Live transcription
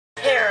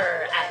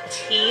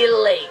T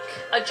Lake,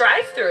 a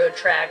drive-through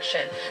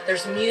attraction.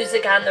 There's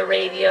music on the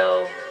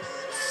radio,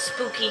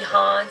 spooky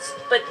haunts,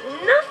 but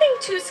nothing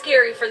too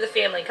scary for the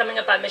family. Coming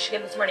up on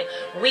Michigan This Morning,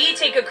 we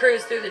take a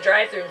cruise through the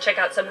drive-through and check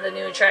out some of the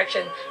new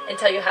attractions and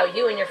tell you how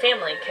you and your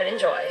family can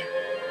enjoy.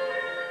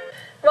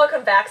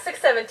 Welcome back.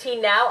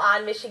 6:17 now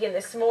on Michigan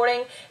This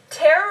Morning.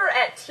 Terror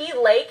at T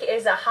Lake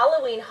is a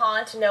Halloween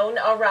haunt known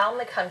around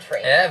the country.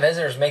 Yeah,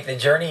 visitors make the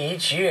journey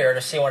each year to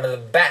see one of the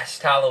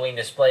best Halloween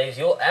displays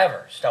you'll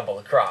ever stumble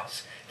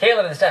across.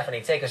 Caleb and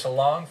Stephanie take us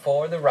along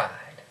for the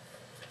ride.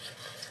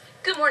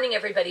 Good morning,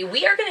 everybody.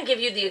 We are going to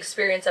give you the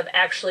experience of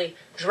actually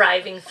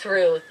driving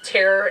through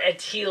Terror at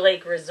T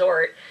Lake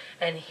Resort.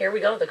 And here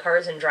we go. The car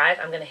is in drive.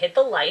 I'm going to hit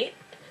the light.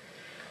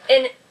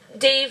 And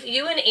Dave,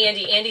 you and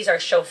Andy's our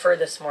chauffeur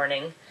this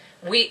morning.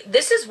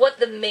 This is what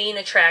the main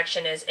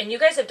attraction is, and you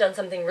guys have done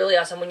something really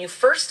awesome. When you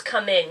first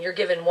come in, you're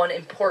given one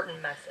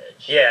important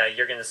message. Yeah,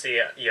 you're going to see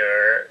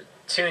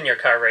tune your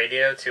car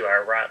radio to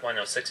our ROT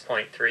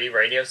 106.3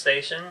 radio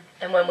station.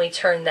 And when we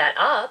turn that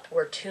up,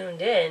 we're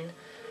tuned in.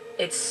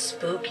 It's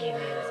spooky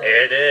music.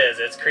 It is.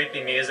 It's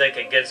creepy music.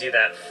 It gives you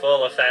that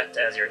full effect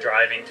as you're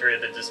driving through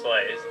the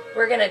displays.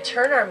 We're going to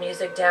turn our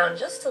music down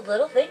just a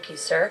little. Thank you,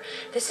 sir.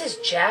 This is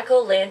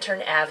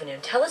Jack-O-Lantern Avenue.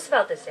 Tell us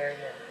about this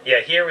area.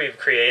 Yeah, here we've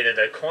created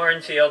a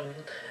cornfield.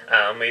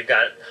 We've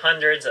got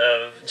hundreds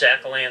of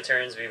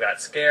jack-o'-lanterns. We've got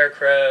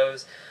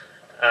scarecrows.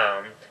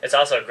 It's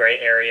also a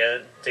great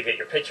area to get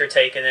your picture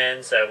taken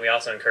in, so we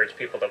also encourage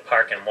people to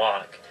park and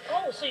walk.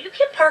 Oh, so you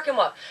can park and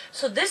walk.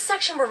 So this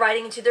section we're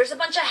riding into, there's a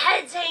bunch of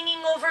heads hanging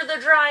over the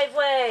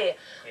driveway.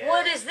 Yeah.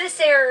 What is this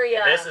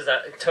area? This is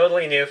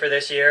totally new for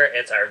this year.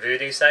 It's our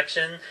voodoo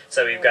section.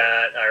 So we've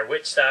got our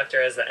witch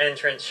doctor as the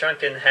entrance,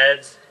 shrunken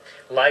heads,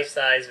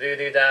 life-size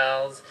voodoo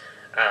dolls.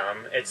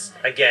 It's,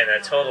 again,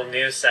 a total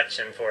new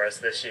section for us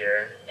this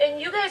year. And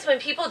you guys, when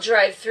people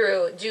drive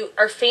through,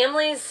 are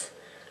families,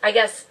 I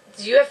guess,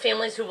 do you have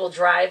families who will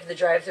drive the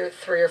drive-through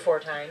 3 or 4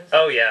 times?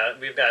 Oh, yeah.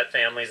 We've got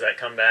families that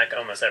come back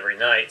almost every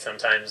night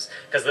sometimes,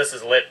 because this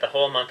is lit the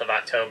whole month of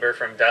October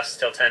from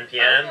dusk till 10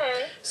 p.m.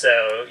 Okay.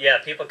 So, yeah,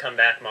 people come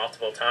back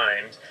multiple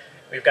times.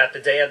 We've got the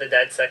Day of the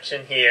Dead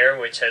section here,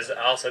 which has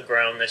also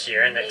grown this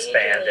year and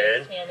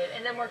expanded.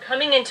 And then we're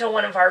coming into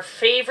one of our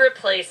favorite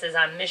places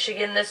on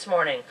Michigan This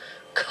Morning,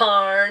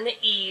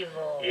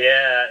 Carnival.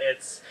 Yeah,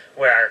 it's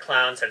where our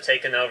clowns have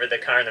taken over the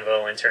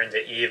carnival and turned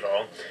to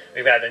evil.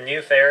 We've got a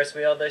new Ferris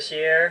wheel this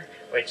year,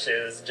 which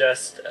is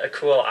just a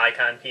cool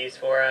icon piece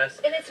for us.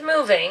 And it's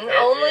moving.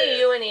 Only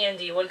you and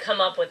Andy would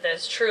come up with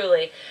this,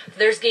 truly.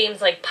 There's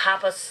games like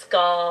Papa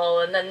Skull,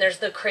 and then there's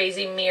the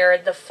Crazy Mirror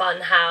at the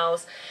Fun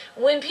House.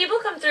 When people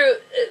come through,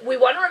 we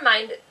want to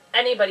remind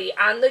anybody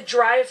on the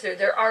drive-thru,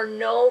 there are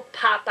no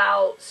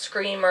pop-out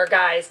screamer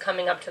guys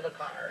coming up to the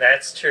car.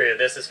 That's true.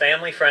 This is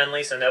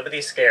family-friendly, so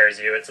nobody scares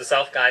you. It's a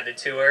self-guided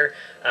tour.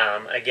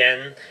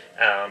 Again,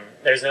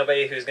 there's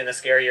nobody who's going to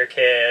scare your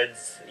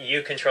kids.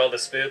 You control the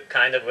spook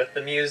kind of with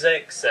the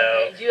music. So.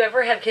 Okay. Do you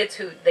ever have kids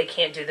who they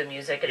can't do the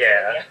music?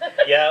 Yeah.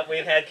 Yeah,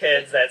 we've had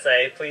kids that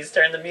say, please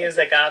turn the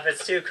music off,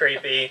 it's too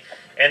creepy.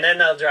 And then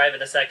they'll drive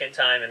it a second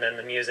time, and then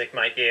the music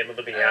might be able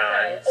to be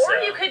on. Or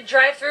you could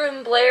drive through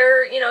and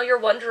blare, your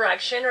One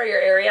Direction or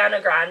your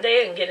Ariana Grande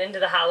and get into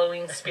the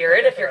Halloween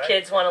spirit if your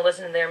kids want to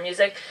listen to their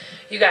music.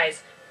 You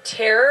guys,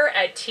 Terror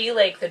at T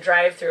Lake, the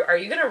drive-thru. Are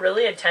you going to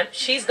really attempt?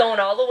 She's going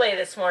all the way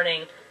this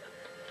morning.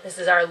 This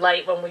is our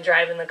light when we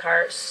drive in the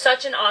car.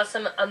 Such an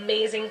awesome,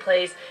 amazing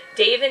place.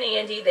 Dave and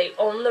Andy, they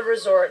own the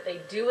resort.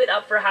 They do it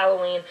up for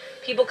Halloween.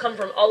 People come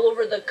from all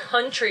over the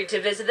country to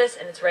visit this,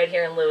 and it's right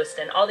here in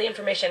Lewiston. All the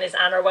information is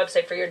on our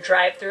website for your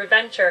drive-through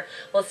adventure.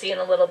 We'll see you in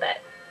a little bit.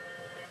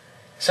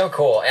 So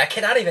cool. I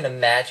cannot even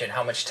imagine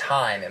how much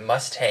time it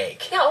must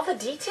take. Yeah, all the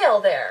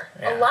detail there.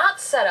 Yeah. A lot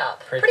set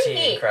up. Pretty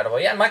neat. Incredible.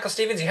 Yeah, Michael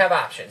Stevens, you have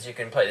options. You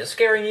can play the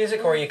scary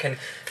music, or you can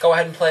go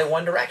ahead and play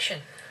One Direction.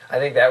 I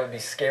think that would be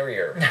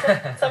scarier.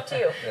 It's up to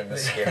you. Than the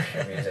scary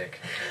music.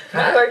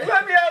 Like,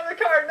 let me out of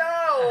the car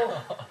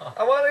now!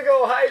 I want to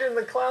go hide in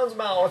the clown's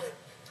mouth.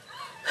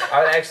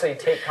 I would actually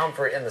take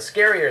comfort in the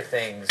scarier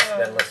things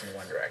than listen to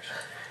One Direction.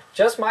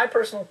 Just my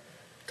personal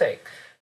take.